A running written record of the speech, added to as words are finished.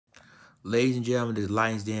Ladies and gentlemen, this is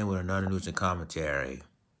Lions Den with another news and commentary.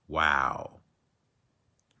 Wow.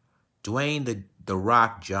 Dwayne the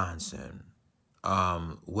Rock Johnson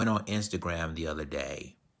went on Instagram the other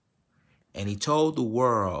day, and he told the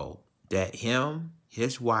world that him,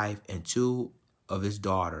 his wife, and two of his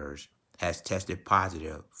daughters has tested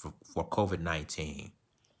positive for COVID-19.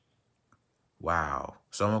 Wow.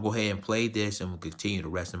 So I'm going to go ahead and play this, and we'll continue the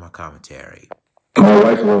rest of my commentary. My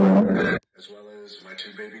wife Lauren, as well as my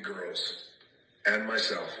two baby girls, and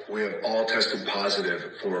myself, we have all tested positive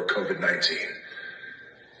for COVID-19.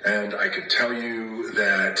 And I could tell you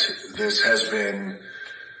that this has been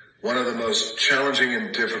one of the most challenging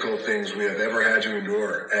and difficult things we have ever had to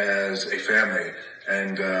endure as a family,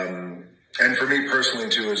 and for me personally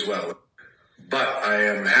too as well. But I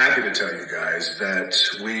am happy to tell you guys that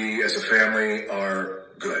we as a family are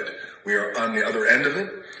good. We are on the other end of it.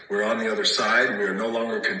 We're on the other side. We are no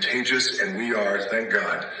longer contagious, and we are, thank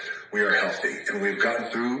God, we are healthy. And we've gotten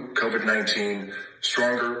through COVID-19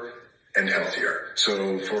 stronger and healthier.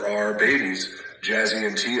 So for our babies, Jazzy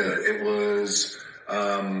and Tia, it was,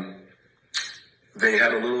 they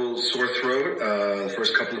had a little sore throat the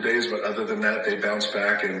first couple of days, but other than that, they bounced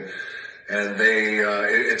back, and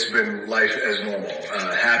it's been life as normal.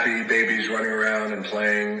 Happy babies running around and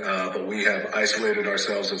playing, but we have isolated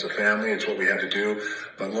ourselves as a family. It's what we had to do.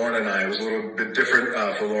 But Lauren and I, it was a little bit different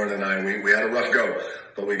for Lauren and I. We had a rough go,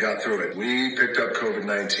 but we got through it. We picked up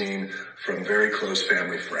COVID-19 from very close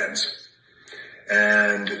family friends.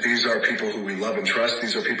 And these are people who we love and trust.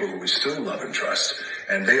 These are people who we still love and trust.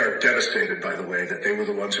 And they are devastated, by the way, that they were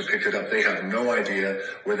the ones who picked it up. They have no idea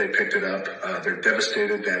where they picked it up. They're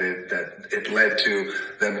devastated that it led to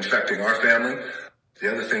them infecting our family.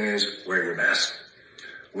 The other thing is, wear your mask.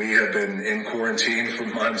 We have been in quarantine for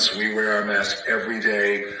months. We wear our mask every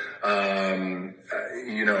day.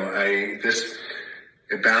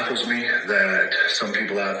 It baffles me that some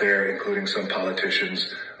people out there, including some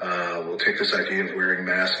politicians, will take this idea of wearing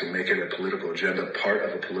masks and make it a political agenda, part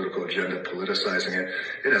of a political agenda, politicizing it.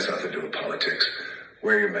 It has nothing to do with politics.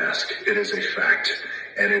 Wear your mask. It is a fact,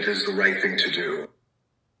 and it is the right thing to do.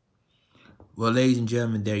 Well, ladies and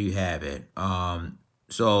gentlemen, there you have it.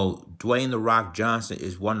 So Dwayne The Rock Johnson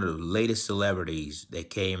is one of the latest celebrities that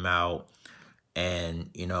came out.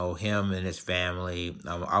 And, him and his family,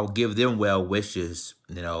 I'll give them well wishes,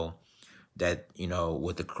 that,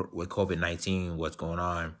 with COVID-19, what's going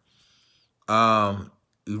on.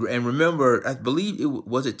 And remember, I believe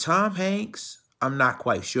was it Tom Hanks? I'm not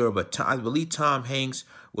quite sure, but I believe Tom Hanks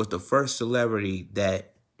was the first celebrity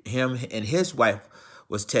that him and his wife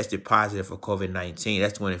was tested positive for COVID-19.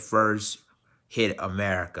 That's when it first hit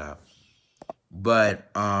America. But,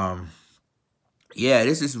 yeah,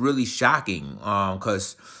 this is really shocking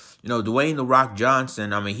because, Dwayne The Rock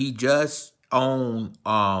Johnson, he just owned,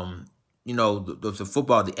 the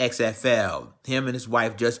football, the XFL. Him and his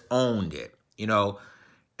wife just owned it,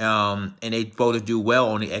 and they supposed to do well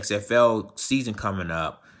on the XFL season coming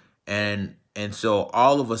up. And so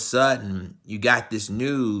all of a sudden, you got this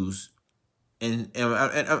news. And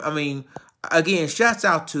again, shouts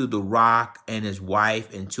out to The Rock and his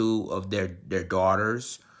wife and two of their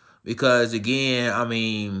daughters. Because, again,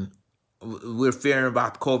 we're fearing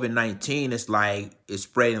about COVID-19. It's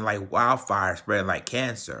spreading like wildfire, spreading like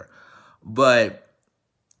cancer. But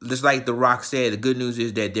just like The Rock said, the good news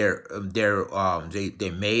is that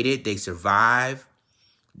they made it. They survived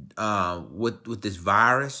with this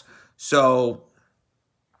virus. So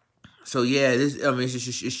yeah,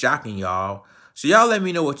 it's shocking, y'all. So y'all let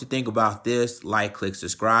me know what you think about this. Like, click,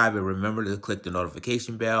 subscribe, and remember to click the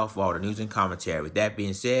notification bell for all the news and commentary. With that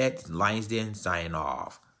being said, Lions Den signing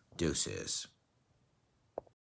off. Deuces.